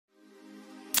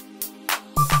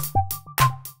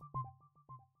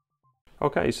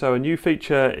Okay, so a new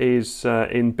feature is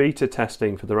in beta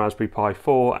testing for the Raspberry Pi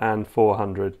 4 and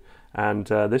 400, and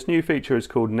this new feature is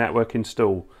called Network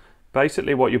Install.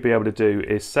 Basically what you'll be able to do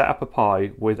is set up a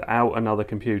Pi without another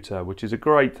computer, which is a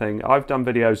great thing. I've done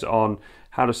videos on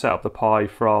how to set up the Pi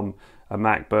from a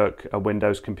MacBook, a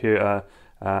Windows computer,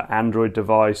 Android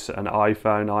device, an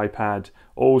iPhone, iPad,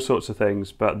 all sorts of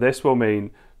things, but this will mean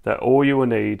that all you will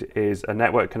need is a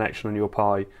network connection on your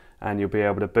Pi and you'll be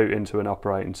able to boot into an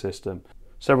operating system.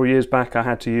 Several years back I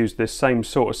had to use this same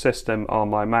sort of system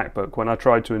on my MacBook. When I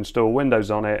tried to install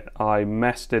Windows on it, I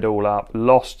messed it all up,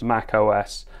 lost Mac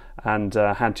OS and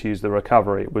had to use the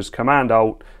recovery. It was Command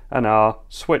Alt and R,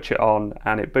 switch it on,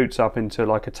 and it boots up into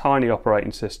like a tiny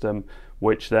operating system,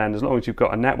 which then, as long as you've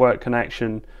got a network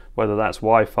connection, whether that's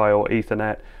Wi-Fi or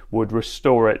Ethernet, would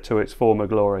restore it to its former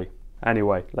glory.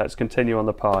 Anyway, let's continue on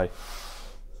the Pi.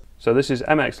 So this is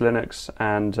MX Linux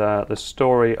and the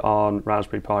story on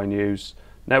Raspberry Pi News.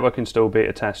 Network install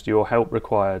beta test, your help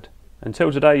required.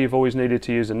 Until today you've always needed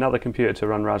to use another computer to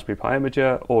run Raspberry Pi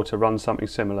Imager or to run something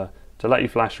similar, to let you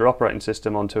flash your operating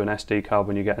system onto an SD card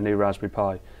when you get a new Raspberry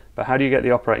Pi. But how do you get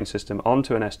the operating system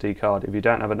onto an SD card if you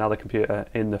don't have another computer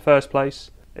in the first place?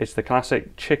 It's the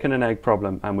classic chicken and egg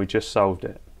problem, and we just solved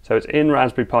it. So it's in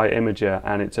Raspberry Pi Imager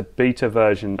and it's a beta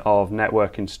version of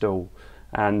Network Install.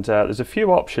 And there's a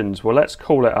few options. Well, let's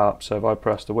call it up. So if I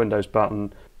press the Windows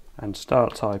button and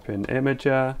start typing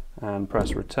Imager and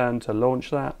press return to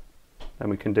launch that, then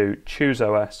we can do choose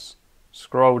OS,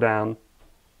 scroll down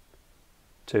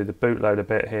to the bootloader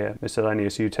bit here,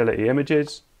 miscellaneous utility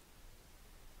images,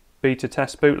 beta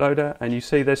test bootloader, and you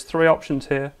see there's three options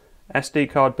here: SD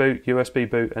card boot, USB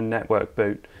boot and network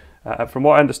boot. From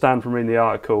what I understand from reading the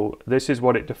article, this is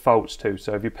what it defaults to.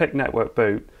 So if you pick network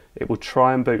boot, it will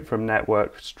try and boot from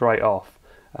network straight off.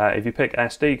 If you pick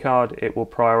SD card, it will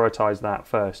prioritize that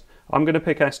first. I'm going to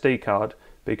pick SD card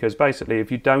because basically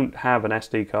if you don't have an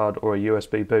SD card or a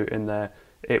USB boot in there,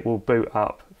 it will boot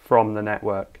up from the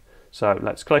network. So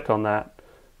let's click on that,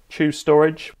 choose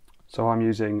storage. So I'm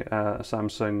using a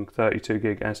Samsung 32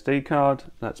 gig SD card.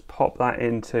 Let's pop that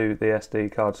into the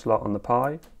SD card slot on the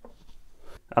Pi.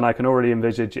 And I can already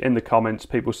envisage in the comments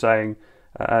people saying,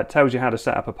 tells you how to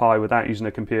set up a Pi without using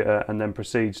a computer and then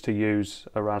proceeds to use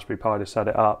a Raspberry Pi to set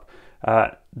it up.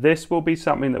 This will be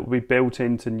something that will be built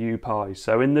into new Pis.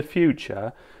 So in the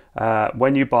future,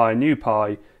 when you buy a new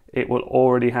Pi, it will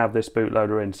already have this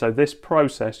bootloader in. So this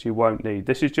process you won't need.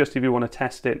 This is just if you want to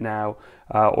test it now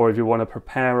or if you want to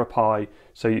prepare a Pi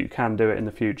so you can do it in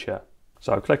the future.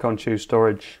 So I'll click on choose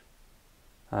storage.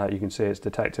 You can see it's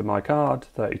detected my card,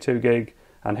 32 gig.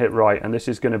 And hit right, and this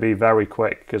is going to be very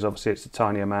quick because obviously it's a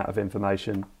tiny amount of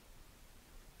information.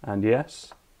 And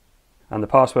yes. And the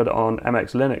password on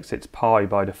MX Linux, it's Pi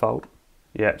by default.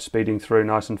 Yep, speeding through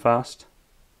nice and fast.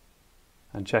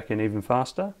 And checking even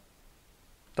faster.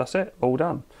 That's it, all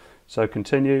done. So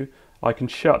continue. I can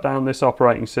shut down this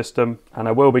operating system, and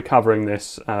I will be covering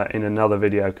this in another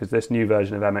video because this new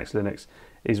version of MX Linux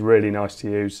is really nice to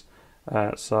use.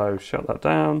 So shut that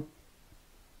down.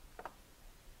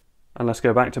 And let's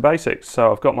go back to basics.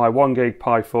 So I've got my 1 gig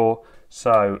Pi 4,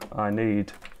 so I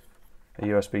need a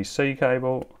USB-C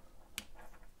cable,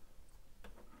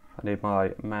 I need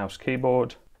my mouse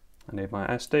keyboard, I need my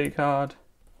SD card,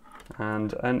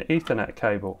 and an Ethernet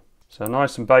cable. So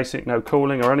nice and basic, no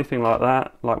cooling or anything like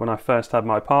that, like when I first had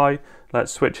my Pi.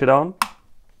 Let's switch it on.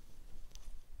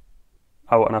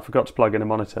 Oh, and I forgot to plug in a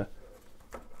monitor.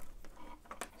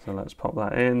 So let's pop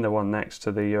that in, the one next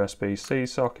to the USB-C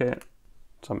socket.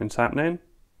 Something's happening.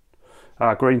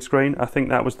 Green screen, I think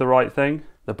that was the right thing.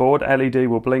 The board LED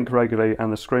will blink regularly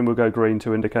and the screen will go green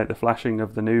to indicate the flashing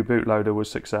of the new bootloader was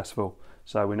successful.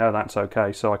 So we know that's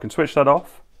okay. So I can switch that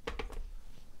off.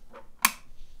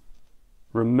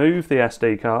 Remove the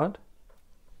SD card.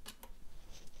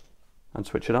 And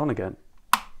switch it on again.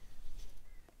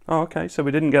 Oh, okay, so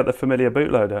we didn't get the familiar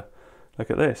bootloader.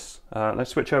 Look at this. Let's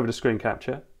switch over to screen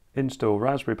capture. Install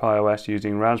Raspberry Pi OS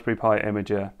using Raspberry Pi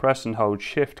Imager. Press and hold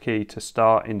Shift key to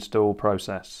start install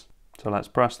process. So let's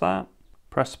press that.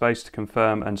 Press space to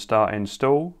confirm and start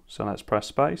install. So let's press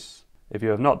space. If you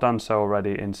have not done so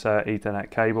already, insert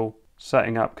Ethernet cable.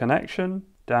 Setting up connection.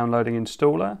 Downloading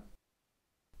installer.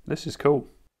 This is cool.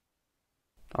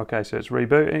 Okay, so it's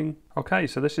rebooting. Okay,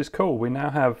 so this is cool. We now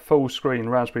have full screen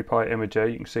Raspberry Pi Imager.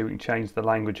 You can see we can change the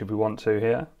language if we want to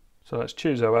here. So let's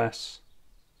choose OS.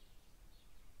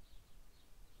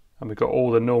 And we've got all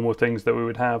the normal things that we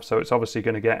would have, so it's obviously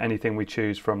going to get anything we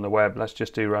choose from the web. Let's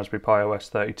just do Raspberry Pi OS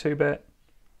 32-bit.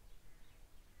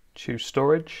 Choose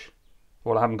storage.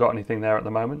 Well, I haven't got anything there at the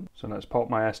moment, so let's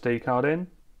pop my SD card in.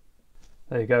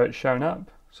 There you go, it's shown up.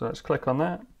 So let's click on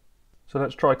that. So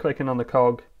let's try clicking on the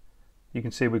cog. You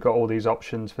can see we've got all these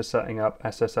options for setting up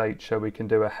SSH, so we can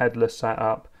do a headless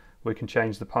setup, we can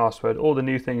change the password, all the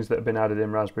new things that have been added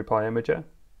in Raspberry Pi Imager.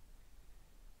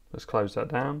 Let's close that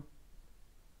down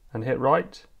and hit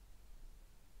right,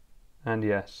 and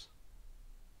yes.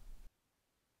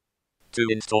 To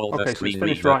install the okay, so it's finished screen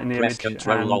reader, writing the press image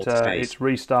Ctrl+Alt+Space. and it's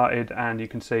restarted, and you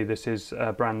can see this is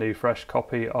a brand new fresh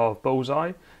copy of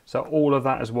Bullseye. So all of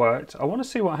that has worked. I want to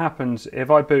see what happens if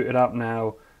I boot it up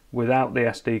now without the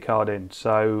SD card in.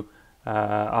 So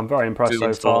I'm very impressed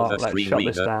so far. Let's shut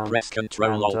this down. Press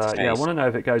Ctrl+Alt+Space. Yeah, I want to know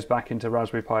if it goes back into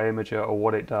Raspberry Pi Imager or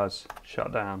what it does.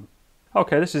 Shut down.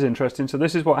 Okay, this is interesting. So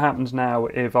this is what happens now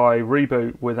if I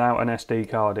reboot without an SD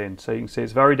card in. So you can see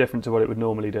it's very different to what it would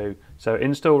normally do. So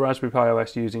install Raspberry Pi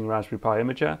OS using Raspberry Pi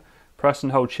Imager. Press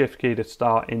and hold Shift key to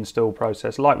start install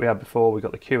process. Like we had before, we've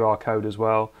got the QR code as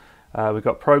well. We've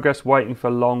got progress waiting for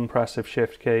long press of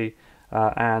Shift key,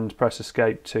 and press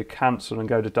escape to cancel and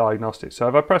go to diagnostics. So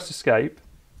if I press escape,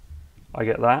 I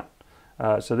get that.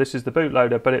 So this is the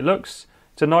bootloader, but it's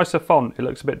a nicer font. It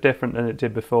looks a bit different than it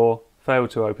did before.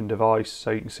 Failed to open device, so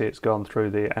you can see it's gone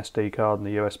through the SD card and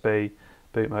the USB.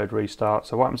 Boot mode restart.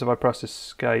 So what happens if I press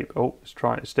escape? Oh,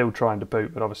 it's still trying to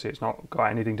boot, but obviously it's not got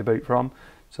anything to boot from.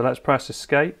 So let's press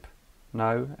escape.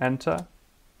 No, enter.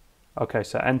 Okay,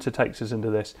 so enter takes us into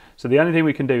this. So the only thing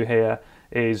we can do here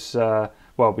is,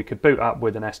 well, we could boot up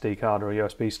with an SD card or a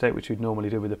USB stick, which we'd normally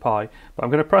do with the Pi. But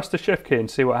I'm going to press the Shift key and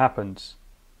see what happens.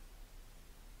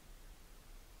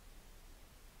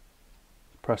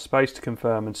 Press space to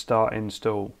confirm and start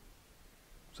install.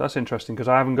 So that's interesting because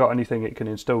I haven't got anything it can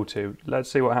install to.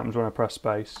 Let's see what happens when I press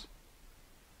space.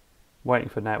 Waiting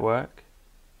for network.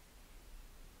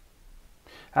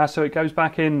 So it goes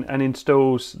back in and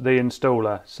installs the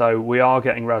installer. So we are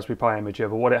getting Raspberry Pi Imager,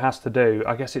 but what it has to do,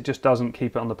 I guess it just doesn't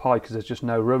keep it on the Pi because there's just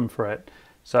no room for it.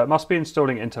 So it must be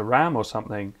installing it into RAM or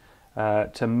something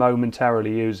to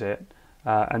momentarily use it.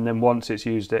 And then once it's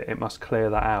used it, it must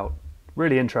clear that out.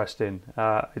 Really interesting.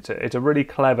 It's a really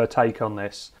clever take on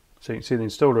this. So you can see the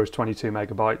installer is 22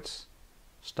 megabytes.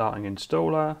 Starting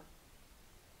installer.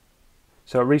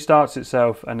 So it restarts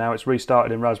itself, and now it's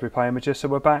restarted in Raspberry Pi Imager, so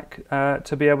we're back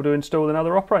to be able to install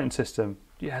another operating system.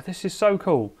 Yeah, this is so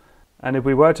cool. And if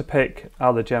we were to pick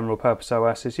other general purpose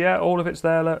OSs, yeah, all of it's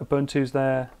there. Look, Ubuntu's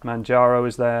there, Manjaro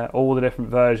is there, all the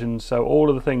different versions. So all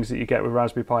of the things that you get with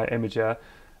Raspberry Pi Imager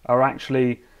are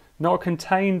actually not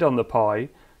contained on the Pi,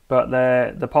 but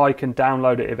the Pi can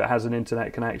download it if it has an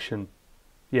internet connection.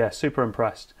 Yeah, super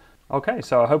impressed. Okay,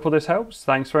 so I hope all this helps.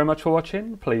 Thanks very much for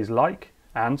watching. Please like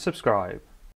and subscribe.